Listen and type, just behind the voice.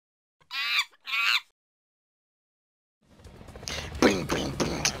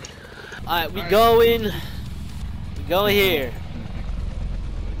Alright, we going. We going here.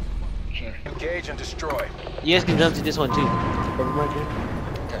 Sure. Engage and destroy. You guys can jump to this one too. Okay.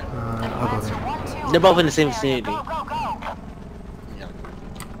 I'll go there. They're both in the same vicinity. Yeah.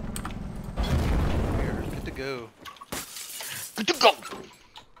 We're good to go. Good to go.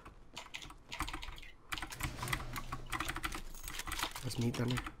 Let's meet them.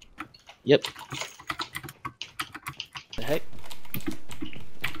 Yep. The heck?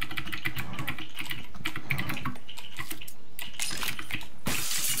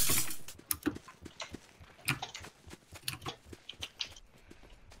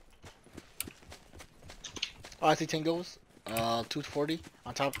 Oh, I see tingles. 240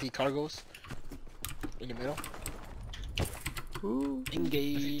 on top of the cargos. In the middle. Ooh,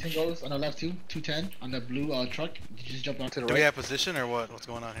 engage. Tingles on the left too. 210 on the blue truck. You just jump onto the Do right. we have position or what? What's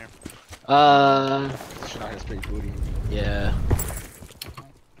going on here? Position out here is pretty booty. Yeah.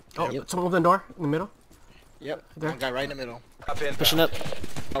 Oh, Yep. someone open the door in the middle. Yep. There. One guy right in the middle. Up in. Pushing up.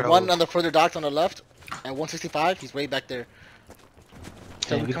 One on the further docks on the left. At 165, he's way back there.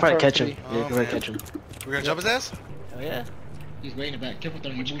 So Okay, we can probably catch him. confirm Yeah, we Oh, can probably man. catch him. We're gonna jump his ass? Oh yeah. He's way in the back. Careful though,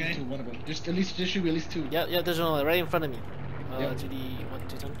 he's moving to one of them. Just at least, there should be at least two. Yeah, there's one right in front of me. Yep. To the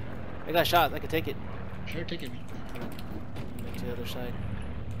 210. I got shot. I can take it. Sure, take it. To the other side.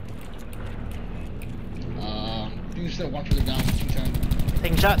 I think there's still one further down, 210.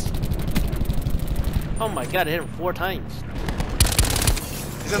 Taking shots. Oh my god, I hit him 4 times.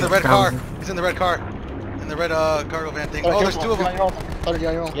 He's in the red car. He's in the red car. In the red cargo van thing. Oh, there's 2 of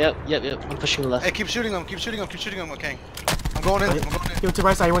them. Yep. I'm pushing left. Hey, keep shooting them. Keep shooting them. Keep shooting them. Okay. I'm going in. I'm going in. He went to the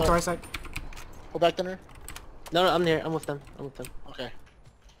right side. He went to the right side. Go back there. No, I'm here. I'm with them. Okay.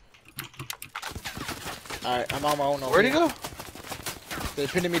 Alright, I'm on my own. Where'd he go? They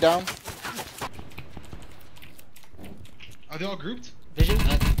pinning me down. Are they all grouped? Vision.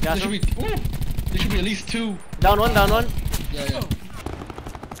 Uh, Got there should him. be, there should be at least 2. Down one. Yeah.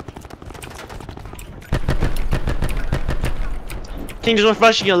 King, there's one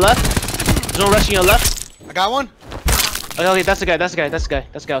rushing your left. There's one rushing your left. I got one. Okay, that's the guy. That's the guy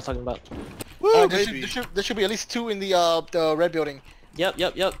I was talking about. Woo, there baby. should be at least 2 in the red building. Yep.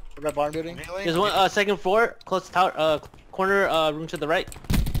 The red barn building. Melee? There's one second floor, close to tower, corner room to the right.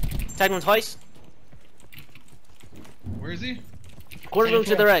 Tagged him twice. Where is he? Corner Second room to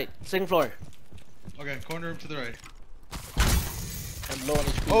floor. the right. Second floor. Okay, corner up to the right. I'm low on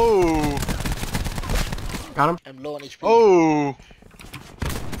HP. Oh. Got him. I'm low on HP. Oh.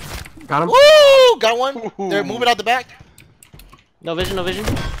 Got him. Woo! Got one. Ooh. They're moving out the back. No vision.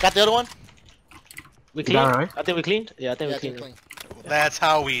 Got the other one. We You cleaned. got it, right? I think we cleaned. Yeah, I think Yeah, we they're cleaned. clean. That's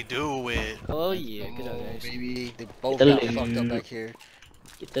how we do it. Oh yeah, good job guys. Baby, they both Get the got loot. fucked up back here.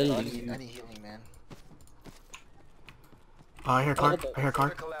 Get the I loot. need healing, man. I hear a car. I hear a car.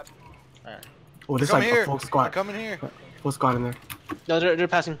 Collapse. Oh, this is Come like here. a full They're squad. coming here. Full squad in there. No, they're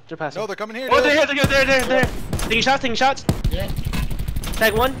passing. No, they're coming here. Oh, dude. they're here. Taking shots. Yeah.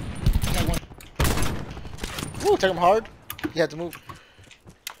 Tag one. Got one. Woo, take him hard. You had to move.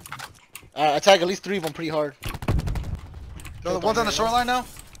 I tag at least 3 of them pretty hard. No, the one's on the shoreline now.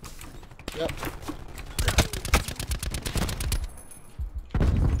 Yep.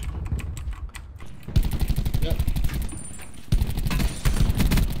 Yep.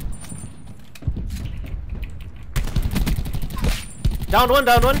 Down one.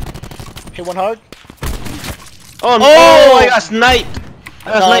 Hit one hard. Oh, I got sniped.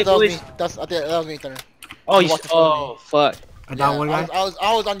 I got No, sniped, that was boys. me. I think that was me, Thunder. Oh, You you. walked in front of Oh, fuck. I down one guy. I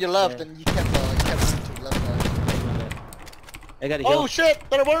was on your left, Yeah. and you kept moving to the left side. I got to Oh heal. shit!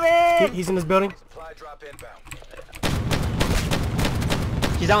 Thunder, burn! He's in this building. Supply drop inbound.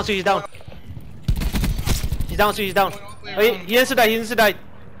 He's down. He's down. Oh, he insta died.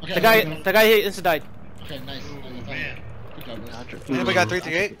 Okay, The guy hit insta died. Okay, nice. Man. Good job, boys. Anybody got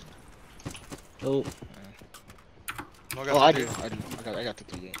 338? Oh, No, Oh, I 338. do. I got the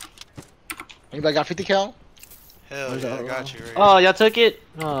 3-8. Anybody got 50 cal? Hell yeah, I got you right oh, y'all took it.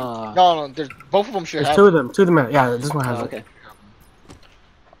 Oh. No, there's both of them should There's have. 2 of them. 2 of them. Yeah, this one has Oh, it. okay.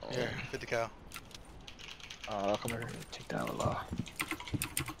 here. 50 cal. Come here. Take that one.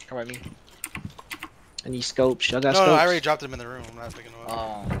 Come at me. I need scopes. Y'all got No, scopes. I already dropped them in the room. I'm not picking them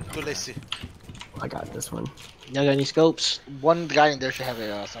up. Too lazy. I got this one. Y'all got any scopes? One guy in there should have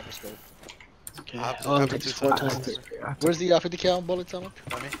a sniper scope. Okay. I'll have to- Oh, I'll I'm have to taking do 4 something. times. Where's the 50 cal bullets, Alec?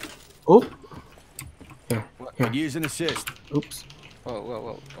 Got me? Oh. Here. Could use an assist. Oops. Whoa.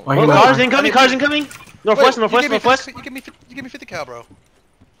 Oh, Oh, he cars went. incoming. Northwest. You give me 50 cal, bro.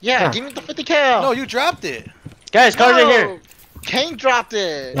 Yeah, Yeah. give me the 50 cal. No, you dropped it. Guys, cars right here. Keng dropped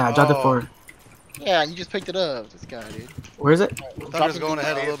it. Yeah, I dropped it Oh. forward. Yeah, you just picked it up. This guy, dude. Where is it? Thunder's going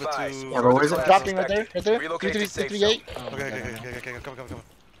ahead a little bit too. Yeah, but where's it? Dropping right there, right there. Relocate to safe 338. Okay, come.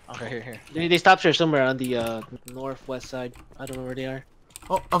 Okay, here. They stopped here somewhere on the northwest side. I don't know where they are.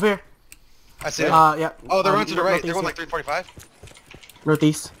 Oh, up here. I see it. Yeah. Oh, they're running to the right. They're northeast, going like 345.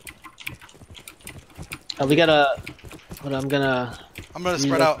 northeast. We gotta. But I'm gonna. I'm gonna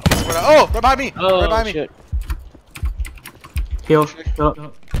spread out. Oh, right behind me. Oh Right behind me. shit! Heal.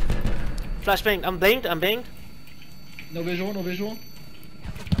 Heal. Flashbang. I'm banged. No visual, no visual.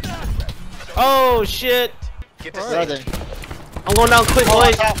 Oh shit! Get to Where are safe. they? I'm going down quick,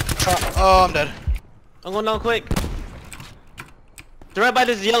 boys. Oh, I'm dead. I'm going down quick. They're right by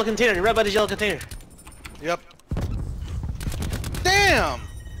this yellow container. They're right by this yellow container. Yep. Damn.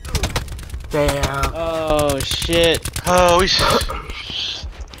 Damn. Oh shit! Oh, we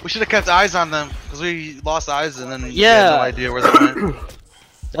should have kept eyes on them because we lost eyes and then we Yeah. had no idea where they went.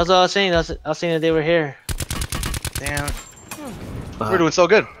 That's all I was saying. I was saying that they were here. Damn. We're doing so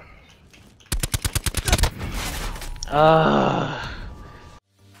good. Ah.